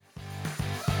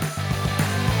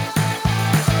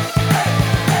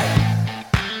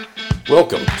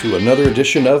Welcome to another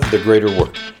edition of The Greater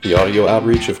Work, the audio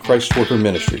outreach of Christ Worker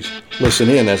Ministries. Listen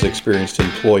in as experienced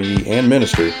employee and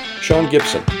minister, Sean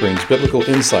Gibson brings biblical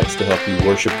insights to help you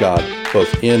worship God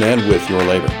both in and with your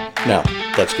labor. Now,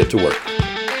 let's get to work.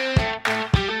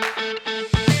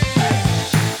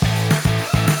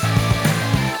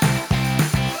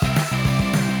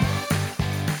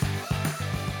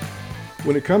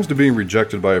 When it comes to being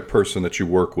rejected by a person that you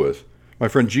work with, my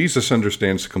friend, Jesus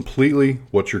understands completely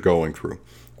what you're going through.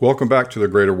 Welcome back to the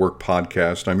Greater Work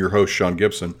podcast. I'm your host, Sean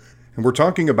Gibson, and we're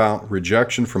talking about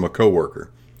rejection from a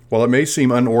coworker. While it may seem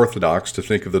unorthodox to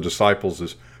think of the disciples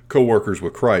as co-workers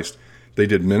with Christ, they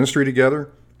did ministry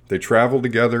together, they traveled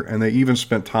together, and they even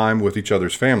spent time with each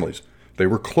other's families. They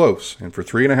were close, and for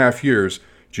 3.5 years,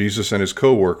 Jesus and his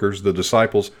co-workers, the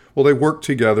disciples, they worked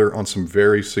together on some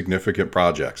very significant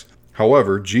projects.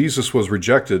 However, Jesus was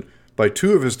rejected by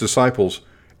two of his disciples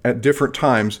at different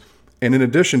times, and in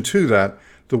addition to that,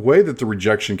 the way that the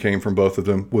rejection came from both of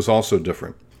them was also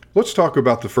different. Let's talk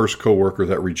about the first co-worker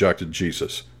that rejected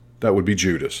Jesus. That would be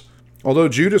Judas. Although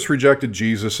Judas rejected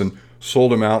Jesus and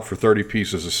sold him out for 30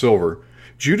 pieces of silver,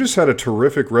 Judas had a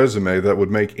terrific resume that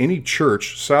would make any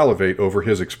church salivate over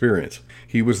his experience.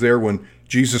 He was there when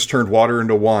Jesus turned water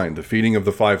into wine, the feeding of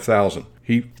the 5,000.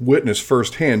 He witnessed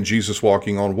firsthand Jesus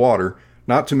walking on water,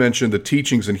 not to mention the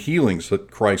teachings and healings that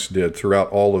Christ did throughout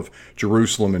all of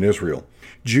Jerusalem and Israel.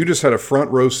 Judas had a front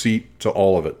row seat to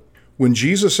all of it. When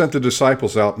Jesus sent the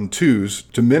disciples out in twos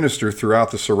to minister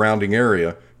throughout the surrounding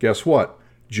area, guess what?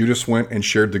 Judas went and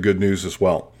shared the good news as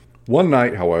well. One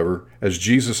night, however, as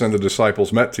Jesus and the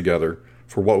disciples met together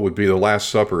for what would be the Last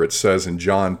Supper, it says in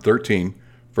John 13,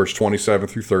 verse 27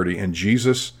 through 30, and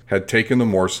Jesus had taken the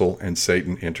morsel and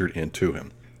Satan entered into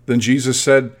him. Then Jesus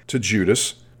said to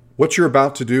Judas, "What you're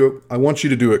about to do, I want you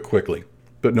to do it quickly."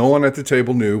 But no one at the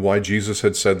table knew why Jesus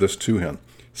had said this to him.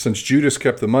 Since Judas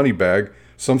kept the money bag,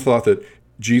 some thought that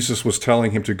Jesus was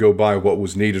telling him to go buy what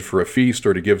was needed for a feast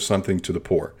or to give something to the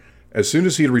poor. As soon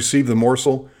as he had received the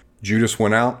morsel, Judas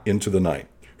went out into the night.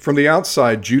 From the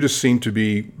outside, Judas seemed to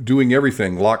be doing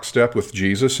everything lockstep with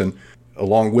Jesus and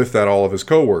along with that all of his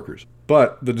co-workers.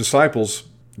 But the disciples,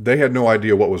 they had no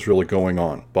idea what was really going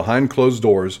on. Behind closed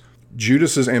doors,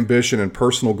 Judas's ambition and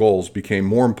personal goals became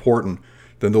more important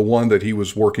than the one that he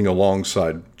was working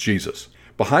alongside Jesus.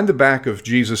 Behind the back of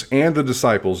Jesus and the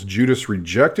disciples, Judas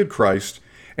rejected Christ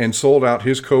and sold out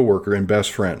his co-worker and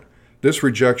best friend. This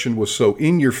rejection was so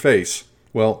in your face.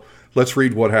 Well, let's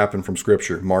read what happened from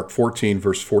Scripture. Mark 14,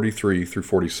 verse 43 through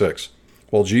 46.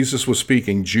 While Jesus was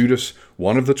speaking, Judas,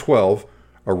 one of the 12,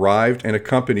 arrived and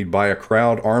accompanied by a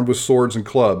crowd armed with swords and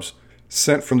clubs,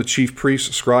 sent from the chief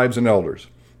priests, scribes, and elders.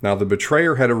 Now the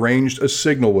betrayer had arranged a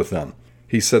signal with them.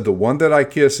 He said, "The one that I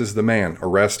kiss is the man.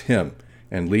 Arrest him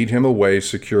and lead him away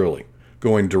securely."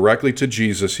 Going directly to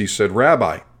Jesus, he said,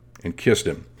 "Rabbi," and kissed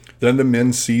him. Then the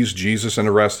men seized Jesus and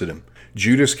arrested him.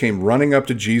 Judas came running up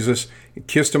to Jesus and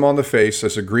kissed him on the face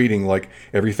as a greeting, like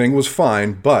everything was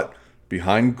fine, but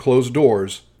behind closed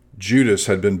doors, Judas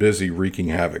had been busy wreaking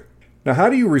havoc. Now, how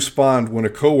do you respond when a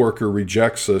coworker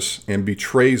rejects us and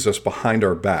betrays us behind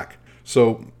our back?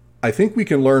 So I think we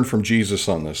can learn from Jesus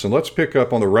on this, and let's pick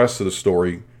up on the rest of the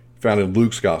story found in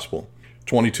Luke's Gospel.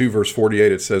 22 verse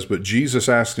 48, it says, "But Jesus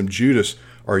asked him, 'Judas,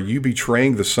 are you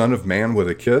betraying the Son of Man with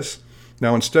a kiss?'"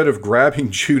 Now, instead of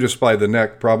grabbing Judas by the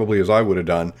neck, probably as I would have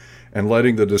done, and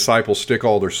letting the disciples stick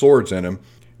all their swords in him,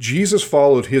 Jesus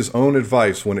followed his own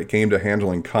advice when it came to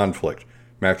handling conflict.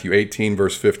 Matthew 18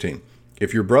 verse 15,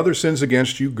 "If your brother sins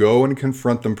against you, go and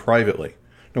confront them privately."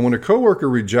 Now, when a coworker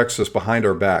rejects us behind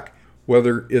our back,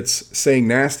 whether it's saying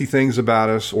nasty things about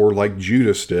us or like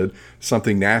Judas did,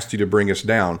 something nasty to bring us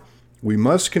down, we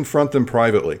must confront them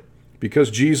privately. Because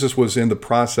Jesus was in the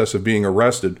process of being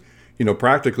arrested,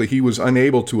 practically he was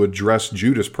unable to address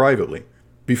Judas privately.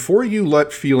 Before you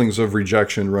let feelings of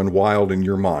rejection run wild in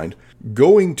your mind,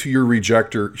 going to your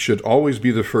rejecter should always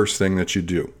be the first thing that you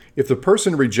do. If the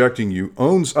person rejecting you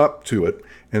owns up to it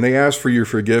and they ask for your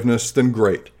forgiveness, then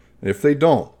great. If they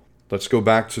don't, let's go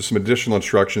back to some additional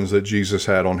instructions that Jesus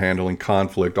had on handling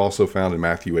conflict, also found in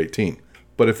Matthew 18.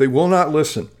 But if they will not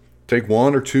listen, take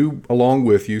one or two along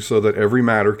with you so that every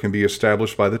matter can be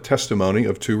established by the testimony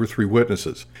of 2 or 3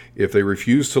 witnesses. If they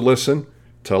refuse to listen,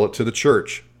 tell it to the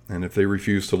church. And if they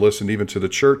refuse to listen even to the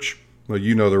church, well,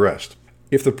 you know the rest.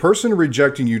 If the person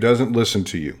rejecting you doesn't listen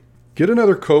to you, get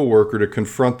another coworker to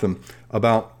confront them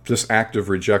about this act of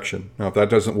rejection. Now, if that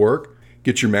doesn't work,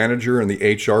 get your manager and the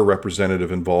HR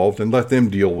representative involved and let them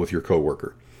deal with your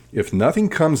coworker. If nothing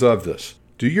comes of this,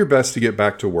 do your best to get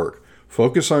back to work.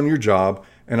 Focus on your job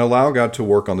and allow God to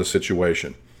work on the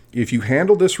situation. If you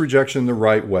handle this rejection the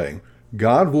right way,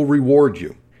 God will reward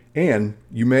you, and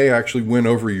you may actually win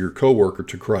over your coworker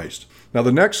to Christ. Now,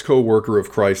 the next coworker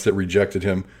of Christ that rejected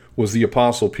him was the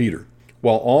Apostle Peter.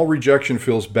 While all rejection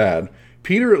feels bad,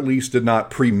 Peter at least did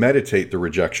not premeditate the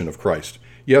rejection of Christ.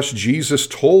 Yes, Jesus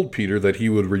told Peter that he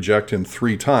would reject him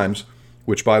 3 times,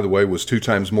 which, by the way, was 2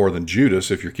 times more than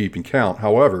Judas, if you're keeping count.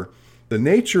 However, the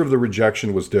nature of the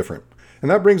rejection was different.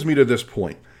 And that brings me to this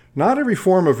point. Not every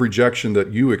form of rejection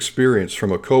that you experience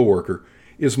from a coworker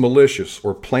is malicious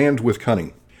or planned with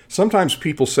cunning. Sometimes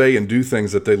people say and do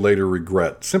things that they later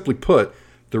regret. Simply put,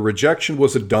 the rejection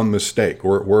was a dumb mistake,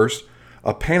 or at worst,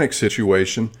 a panic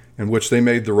situation in which they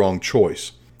made the wrong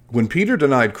choice. When Peter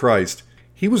denied Christ,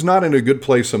 he was not in a good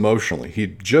place emotionally.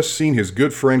 He'd just seen his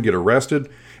good friend get arrested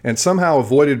and somehow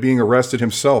avoided being arrested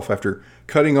himself after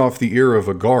cutting off the ear of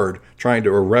a guard trying to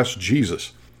arrest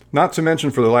Jesus. Not to mention,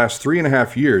 for the last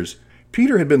 3.5 years,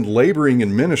 Peter had been laboring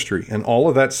in ministry, and all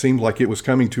of that seemed like it was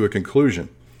coming to a conclusion.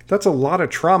 That's a lot of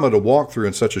trauma to walk through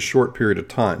in such a short period of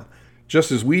time.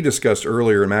 Just as we discussed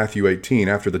earlier in Matthew 18,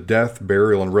 after the death,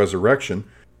 burial, and resurrection,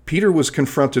 Peter was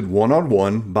confronted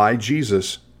one-on-one by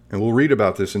Jesus, and we'll read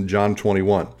about this in John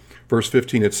 21. Verse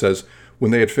 15, it says,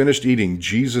 "When they had finished eating,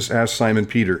 Jesus asked Simon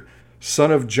Peter,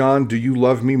 'Son of John, do you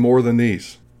love me more than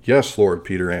these?' 'Yes, Lord,'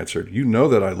 Peter answered. 'You know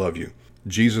that I love you.'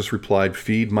 Jesus replied,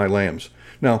 'Feed my lambs.'"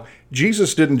 Now,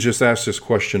 Jesus didn't just ask this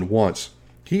question once.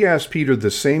 He asked Peter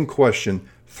the same question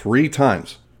 3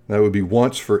 times. That would be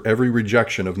once for every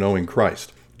rejection of knowing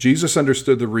Christ. Jesus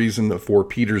understood the reason for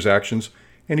Peter's actions,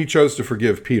 and he chose to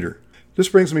forgive Peter. This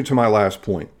brings me to my last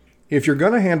point. If you're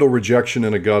going to handle rejection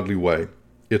in a godly way,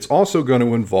 it's also going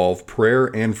to involve prayer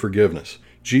and forgiveness.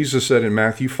 Jesus said in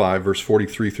Matthew 5, verse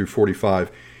 43 through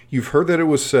 45, "You've heard that it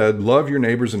was said, 'Love your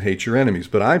neighbors and hate your enemies.'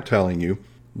 But I'm telling you,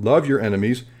 love your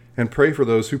enemies and pray for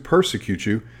those who persecute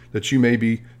you, that you may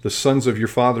be the sons of your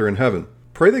Father in heaven."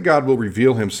 Pray that God will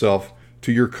reveal himself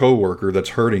to your coworker that's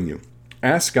hurting you.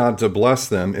 Ask God to bless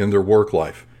them in their work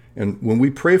life. And when we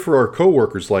pray for our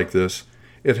coworkers like this,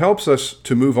 it helps us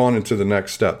to move on into the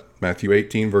next step. Matthew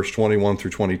 18, verse 21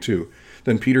 through 22.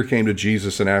 Then Peter came to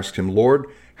Jesus and asked him, "Lord,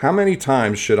 how many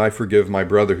times should I forgive my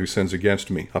brother who sins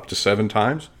against me? Up to 7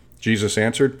 times? Jesus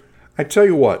answered, "I tell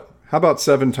you what, how about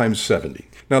 7 times 70?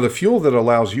 Now, the fuel that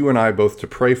allows you and I both to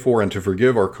pray for and to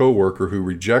forgive our coworker who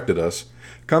rejected us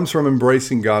comes from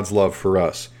embracing God's love for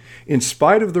us, in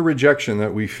spite of the rejection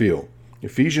that we feel.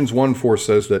 Ephesians 1:4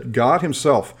 says that God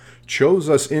himself chose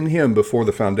us in him before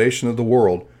the foundation of the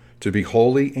world to be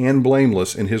holy and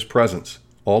blameless in his presence,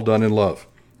 all done in love.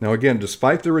 Now again,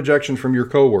 despite the rejection from your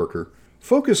coworker,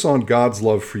 focus on God's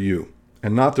love for you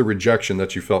and not the rejection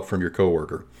that you felt from your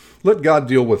coworker. Let God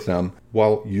deal with them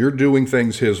while you're doing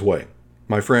things his way.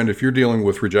 My friend, if you're dealing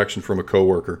with rejection from a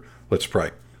coworker, let's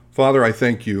pray. Father, I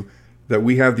thank you that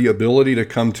we have the ability to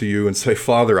come to you and say,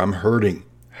 "Father, I'm hurting.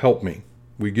 Help me."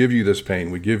 We give you this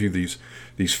pain. We give you these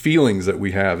feelings that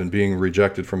we have in being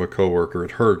rejected from a coworker.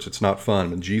 It hurts. It's not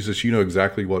fun. And Jesus, you know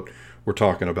exactly what we're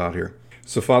talking about here.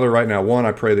 So Father, right now, one,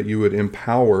 I pray that you would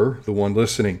empower the one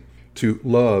listening to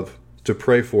love, to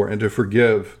pray for, and to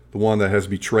forgive the one that has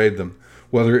betrayed them,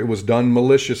 whether it was done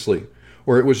maliciously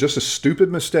or it was just a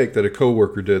stupid mistake that a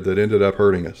coworker did that ended up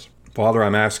hurting us. Father,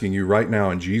 I'm asking you right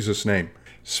now in Jesus' name,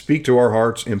 speak to our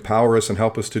hearts, empower us, and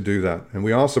help us to do that. And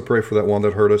we also pray for that one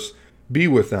that hurt us. Be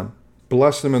with them.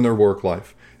 Bless them in their work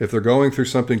life. If they're going through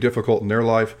something difficult in their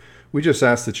life, we just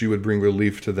ask that you would bring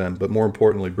relief to them, but more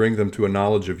importantly, bring them to a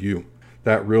knowledge of you.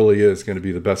 That really is going to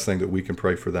be the best thing that we can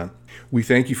pray for them. We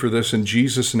thank you for this in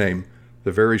Jesus' name,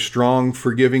 the very strong,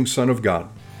 forgiving Son of God.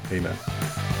 Amen.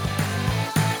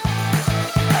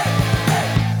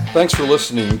 Thanks for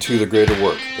listening to The Greater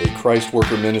Work, a Christ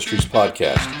Worker Ministries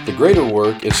podcast. The Greater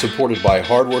Work is supported by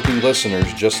hardworking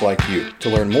listeners just like you. To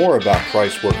learn more about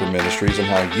Christ Worker Ministries and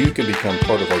how you can become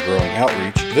part of our growing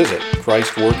outreach, visit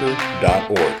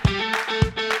christworker.org.